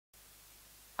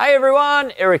Hey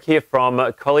everyone, Eric here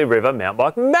from Collie River Mountain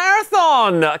Bike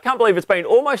Marathon. I can't believe it's been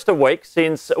almost a week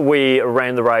since we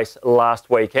ran the race last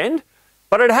weekend,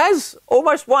 but it has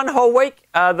almost one whole week.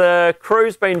 The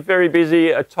crew's been very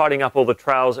busy tidying up all the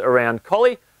trails around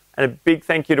Collie, and a big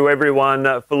thank you to everyone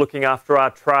for looking after our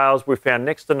trails. We found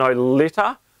next to no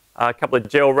litter, a couple of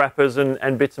gel wrappers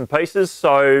and bits and pieces,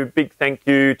 so big thank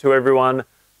you to everyone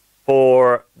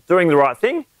for doing the right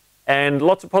thing. And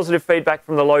lots of positive feedback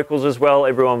from the locals as well.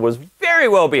 Everyone was very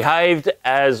well behaved,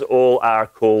 as all our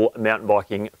cool mountain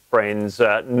biking friends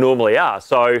normally are.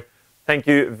 So thank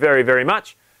you very, very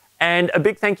much. And a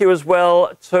big thank you as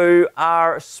well to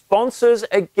our sponsors.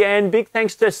 Again, big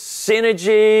thanks to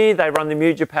Synergy. They run the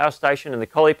Mtb Power Station and the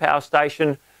Collie Power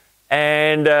Station.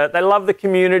 And they love the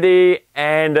community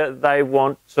and they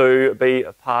want to be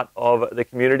a part of the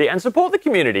community and support the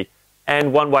community.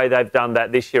 And one way they've done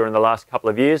that this year and the last couple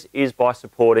of years is by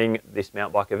supporting this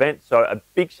mountain bike event. So a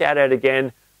big shout out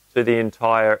again to the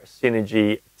entire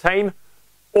Synergy team.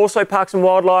 Also Parks and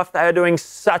Wildlife, they are doing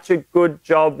such a good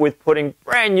job with putting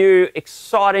brand new,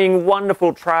 exciting,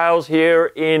 wonderful trails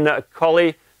here in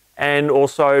Collie, and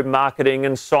also marketing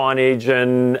and signage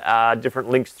and different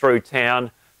links through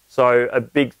town. So a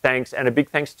big thanks, and a big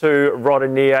thanks to Rod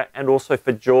and Nia, and also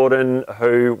for Jordan,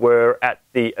 who were at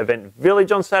the event village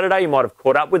on Saturday. You might have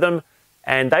caught up with them,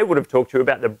 and they would have talked to you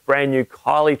about the brand new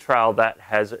Kylie Trail that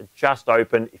has just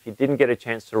opened. If you didn't get a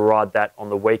chance to ride that on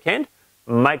the weekend,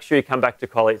 make sure you come back to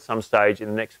Collie at some stage in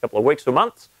the next couple of weeks or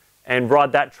months and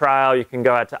ride that trail. You can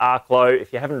go out to Arklow.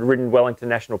 If you haven't ridden Wellington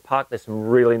National Park, there's some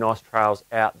really nice trails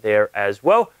out there as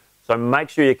well. So make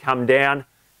sure you come down.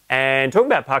 And talking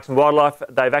about Parks and Wildlife,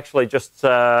 they've actually just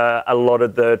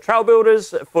allotted the trail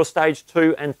builders for stage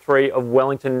 2 and 3 of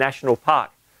Wellington National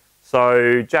Park.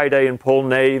 So JD and Paul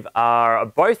Neve are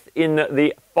both in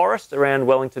the forest around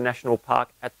Wellington National Park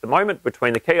at the moment,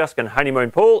 between the kiosk and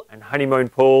Honeymoon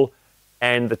Pool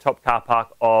and the top car park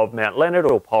of Mount Leonard,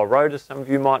 or Pole Road as some of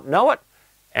you might know it,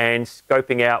 and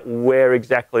scoping out where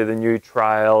exactly the new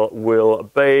trail will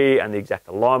be and the exact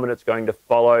alignment it's going to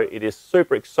follow. It is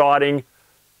super exciting.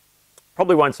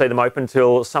 Probably won't see them open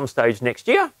till some stage next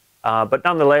year, but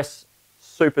nonetheless,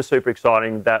 super, super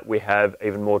exciting that we have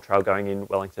even more trail going in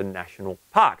Wellington National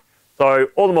Park. So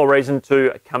all the more reason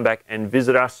to come back and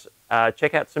visit us,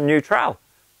 check out some new trail.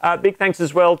 Big thanks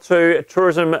as well to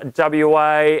Tourism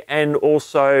WA and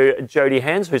also Jody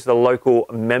Hands, who's the local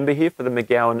member here for the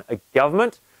McGowan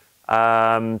government.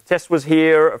 Tess was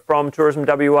here from Tourism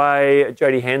WA,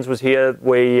 Jody Hands was here.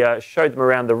 We showed them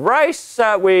around the race.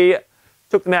 We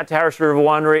took them out to Harris River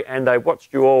Winery and they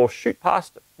watched you all shoot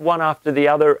past one after the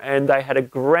other, and they had a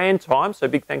grand time. So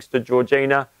big thanks to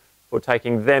Georgina for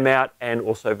taking them out, and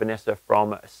also Vanessa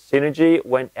from Synergy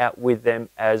went out with them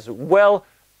as well.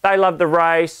 They loved the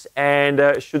race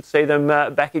and should see them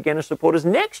back again as supporters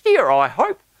next year, I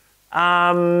hope.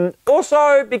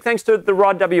 Also, big thanks to the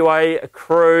Ride WA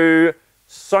crew.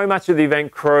 So much of the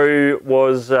event crew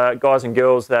was guys and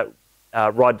girls that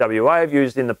Ride WA have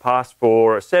used in the past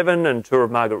for Seven and Tour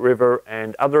of Margaret River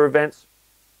and other events.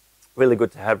 Really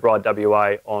good to have Ride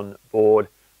WA on board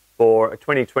for a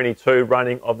 2022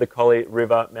 running of the Collie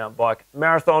River Mountain Bike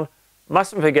Marathon.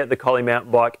 Mustn't forget the Collie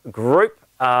Mountain Bike Group,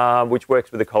 which works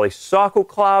with the Collie Cycle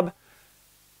Club.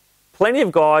 Plenty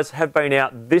of guys have been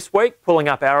out this week pulling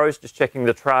up arrows, just checking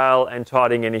the trail and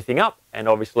tidying anything up, and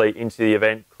obviously into the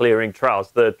event clearing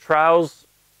trails. The trails,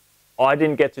 I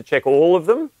didn't get to check all of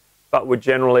them, but were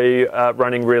generally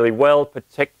running really well,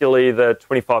 particularly the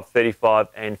 25, 35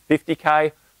 and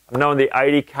 50K. I'm knowing the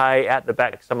 80K out the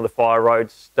back, some of the fire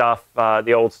road stuff,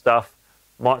 the old stuff,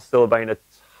 might still have been a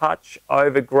touch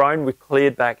overgrown. We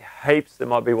cleared back heaps. There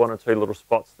might be one or two little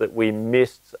spots that we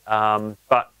missed.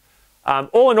 But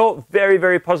all in all, very,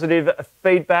 very positive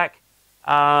feedback.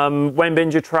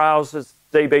 Wambenja Trails,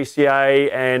 DBCA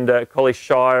and Collie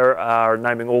Shire are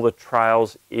naming all the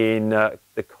trails in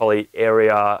the Collie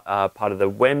area part of the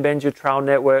Wambenja Trail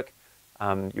Network.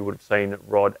 You would have seen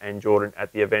Rod and Jordan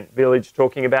at the event village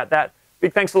talking about that.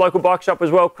 Big thanks to the local bike shop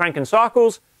as well, Crank and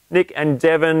Cycles. Nick and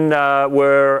Devon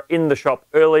were in the shop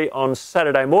early on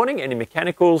Saturday morning. Any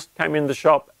mechanicals came in the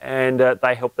shop and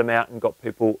they helped them out and got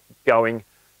people going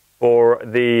for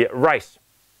the race.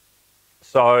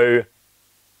 So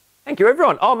thank you,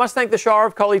 everyone. Oh, I must thank the Shire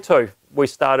of Collie too. We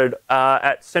started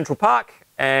at Central Park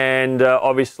and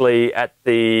obviously at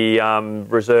the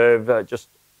reserve just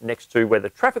next to where the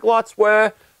traffic lights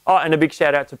were. Oh, and a big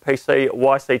shout out to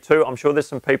PCYC too. I'm sure there's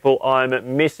some people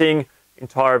I'm missing.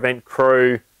 Entire event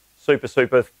crew, super,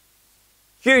 super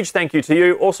huge thank you to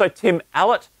you. Also Tim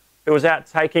Allett, who was out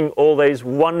taking all these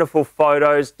wonderful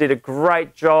photos, did a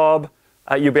great job.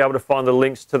 You'll be able to find the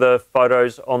links to the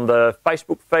photos on the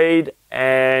Facebook feed,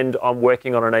 and I'm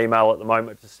working on an email at the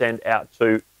moment to send out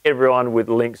to everyone with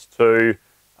links to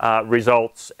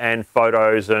results and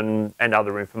photos and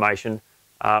other information.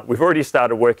 We've already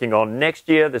started working on next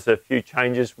year. There's a few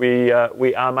changes we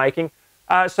are making.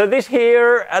 So this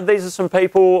here, these are some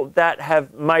people that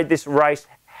have made this race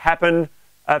happen.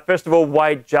 First of all,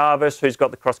 Wade Jarvis, who's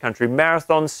got the cross-country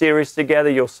marathon series together.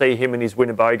 You'll see him in his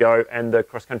Winnebago and the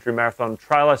cross-country marathon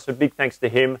trailer. So big thanks to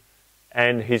him.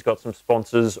 And he's got some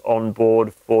sponsors on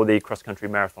board for the cross-country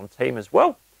marathon team as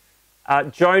well.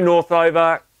 Joe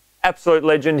Northover, absolute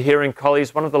legend here in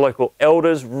Collies, one of the local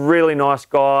elders, really nice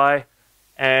guy.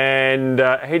 And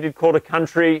he did quarter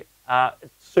country.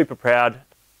 Super proud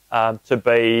to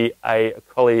be a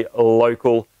Collie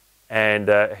local. And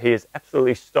he is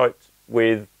absolutely stoked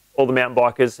with all the mountain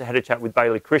bikers. I had a chat with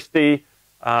Bailey Christie,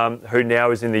 who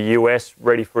now is in the US,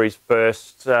 ready for his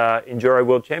first Enduro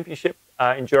World Championship,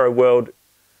 Enduro World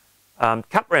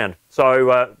Cup round.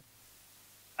 So,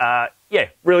 yeah,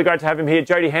 really great to have him here.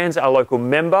 Jody Hands, our local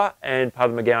member and part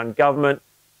of the McGowan government.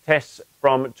 Tess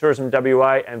from Tourism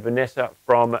WA and Vanessa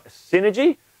from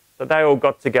Synergy. So they all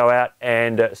got to go out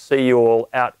and see you all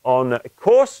out on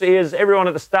course. Here's everyone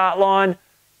at the start line.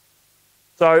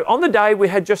 So on the day, we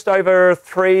had just over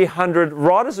 300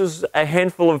 riders. There was a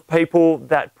handful of people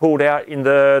that pulled out in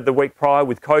the week prior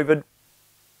with COVID.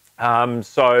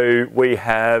 So we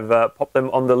have popped them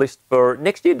on the list for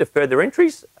next year to further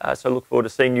entries. So look forward to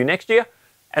seeing you next year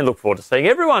and look forward to seeing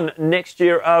everyone next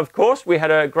year, of course. We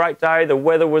had a great day. The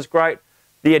weather was great.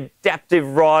 The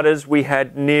adaptive riders, we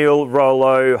had Neil,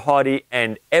 Rolo, Heidi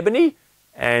and Ebony,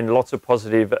 and lots of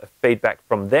positive feedback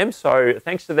from them. So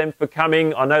thanks to them for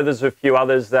coming. I know there's a few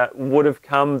others that would have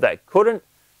come that couldn't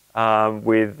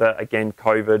with, again,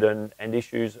 COVID and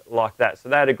issues like that. So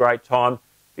they had a great time.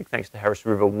 Big thanks to Harris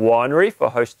River Winery for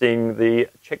hosting the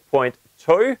Checkpoint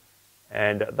 2.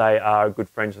 And they are good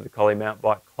friends of the Collie Mountain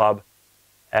Bike Club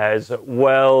as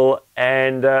well.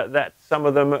 And that's some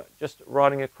of them just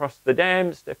riding across the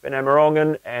dam, Stefan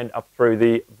Amarongan, and up through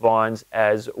the vines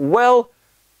as well.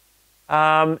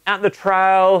 Out the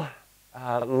trail,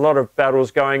 a lot of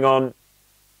battles going on.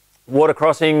 Water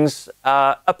crossings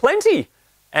are plenty.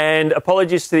 And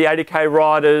apologies to the 80k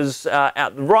riders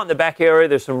out right in the back area.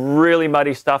 There's some really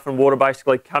muddy stuff and water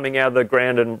basically coming out of the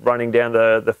ground and running down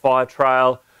the fire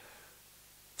trail.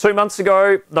 2 months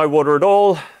ago, no water at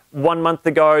all. 1 month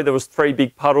ago, there was 3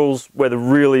 big puddles where the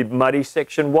really muddy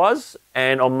section was.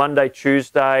 And on Monday,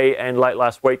 Tuesday, and late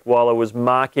last week while I was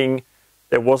marking,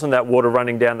 there wasn't that water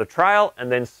running down the trail. And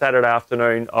then Saturday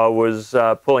afternoon, I was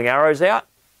pulling arrows out.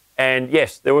 And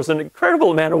yes, there was an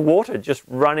incredible amount of water just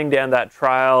running down that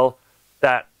trail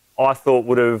that I thought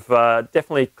would have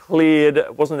definitely cleared.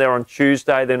 It wasn't there on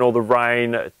Tuesday, then all the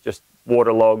rain, just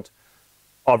waterlogged.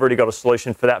 I've already got a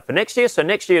solution for that for next year. So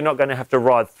next year, you're not going to have to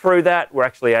ride through that. We're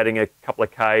actually adding a couple of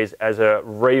Ks as a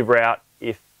reroute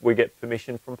if we get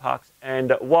permission from Parks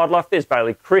and Wildlife. There's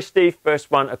Bailey Christie, first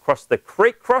one across the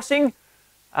creek crossing.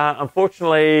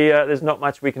 Unfortunately, there's not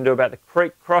much we can do about the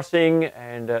creek crossing,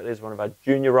 and there's one of our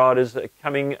junior riders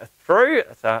coming through.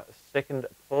 That's our second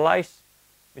place,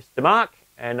 Mr. Mark,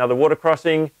 and another water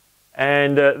crossing.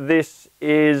 And this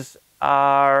is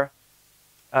our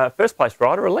first place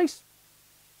rider, Elise.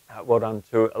 Well done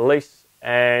to Elise.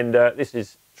 And this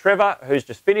is Trevor, who's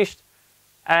just finished.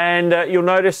 And you'll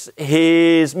notice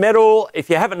his medal. If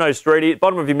you haven't noticed already, at the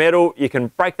bottom of your medal, you can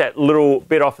break that little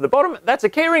bit off at the bottom. That's a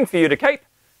keyring for you to keep.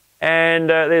 And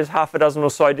there's half a dozen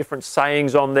or so different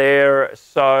sayings on there.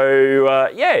 So,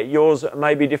 yeah, yours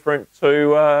may be different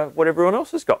to what everyone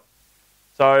else has got.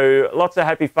 So, lots of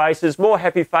happy faces, more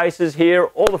happy faces here.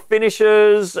 All the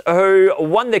finishers who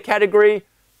won their category,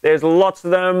 there's lots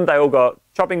of them. They all got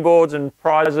chopping boards and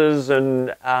prizes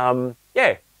and,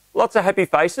 yeah, lots of happy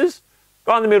faces.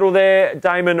 Guy in the middle there,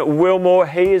 Damon Wilmore,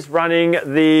 he is running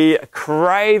the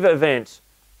Crv event.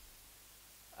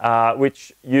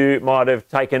 Which you might have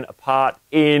taken part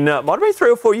in, might have been 3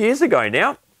 or 4 years ago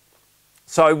now.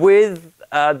 So with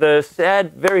the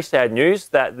sad, very sad news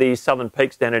that the Southern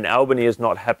Peaks down in Albany is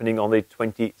not happening on the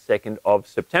 22nd of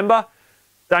September,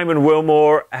 Damon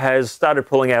Wilmore has started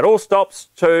pulling out all stops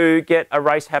to get a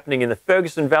race happening in the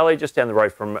Ferguson Valley, just down the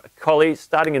road from Collie,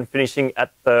 starting and finishing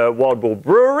at the Wild Bull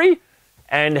Brewery.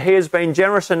 And he has been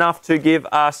generous enough to give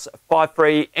us 5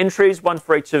 free entries, 1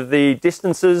 for each of the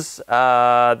distances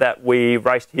that we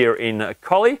raced here in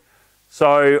Collie.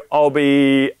 So I'll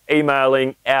be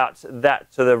emailing out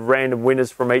that to the random winners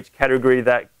from each category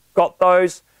that got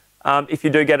those. If you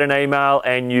do get an email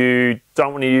and you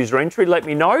don't want to use your entry, let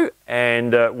me know,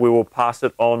 and we will pass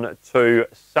it on to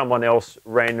someone else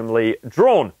randomly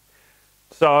drawn.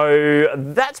 So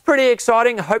that's pretty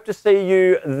exciting. Hope to see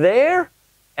you there.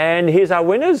 And here's our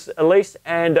winners, Elise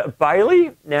and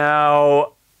Bailey.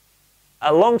 Now,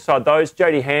 alongside those,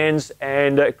 Jodie Hands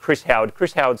and Chris Howard.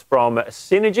 Chris Howard's from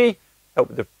Synergy. Help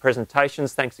with the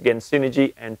presentations. Thanks again,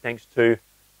 Synergy, and thanks to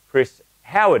Chris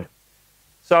Howard.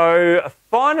 So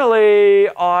finally,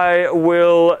 I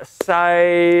will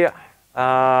say,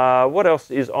 what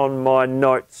else is on my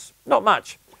notes? Not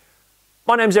much.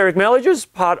 My name's Eric Melligers,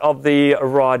 part of the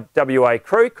Ride WA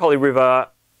crew, Collie River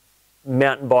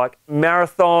Mountain Bike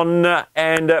Marathon.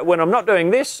 And when I'm not doing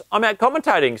this, I'm out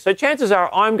commentating. So chances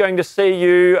are I'm going to see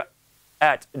you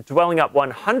at Dwelling Up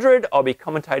 100. I'll be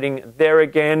commentating there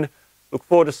again. Look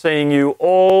forward to seeing you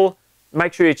all.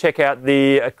 Make sure you check out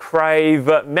the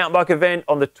Crv mountain bike event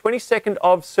on the 22nd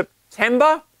of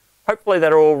September. Hopefully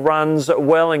that all runs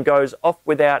well and goes off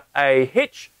without a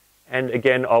hitch. And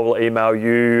again, I will email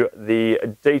you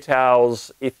the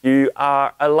details if you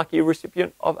are a lucky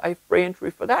recipient of a free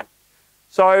entry for that.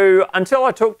 So until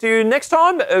I talk to you next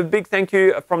time, a big thank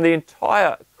you from the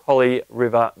entire Collie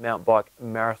River Mountain Bike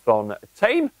Marathon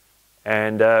team.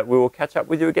 And we will catch up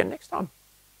with you again next time.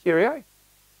 Cheerio.